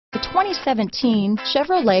2017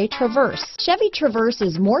 Chevrolet Traverse. Chevy Traverse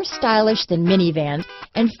is more stylish than minivans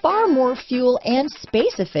and far more fuel and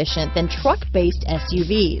space efficient than truck-based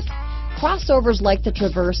SUVs. Crossovers like the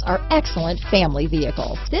Traverse are excellent family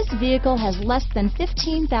vehicles. This vehicle has less than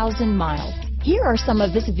 15,000 miles. Here are some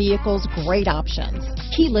of this vehicle's great options: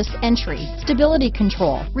 keyless entry, stability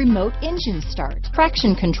control, remote engine start,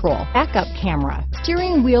 traction control, backup camera,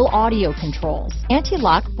 steering wheel audio controls,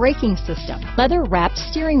 anti-lock braking system, leather-wrapped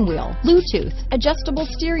steering wheel, Bluetooth, adjustable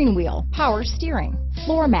steering wheel, power steering,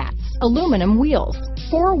 floor mats, aluminum wheels,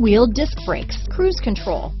 four-wheel disc brakes, cruise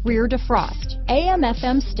control, rear defrost,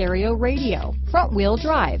 AM/FM stereo radio, front-wheel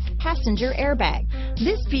drive, passenger airbag.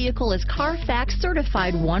 This vehicle is CARFAX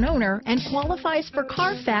certified one owner and qualifies for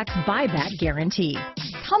CARFAX buyback guarantee.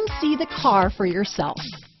 Come see the car for yourself.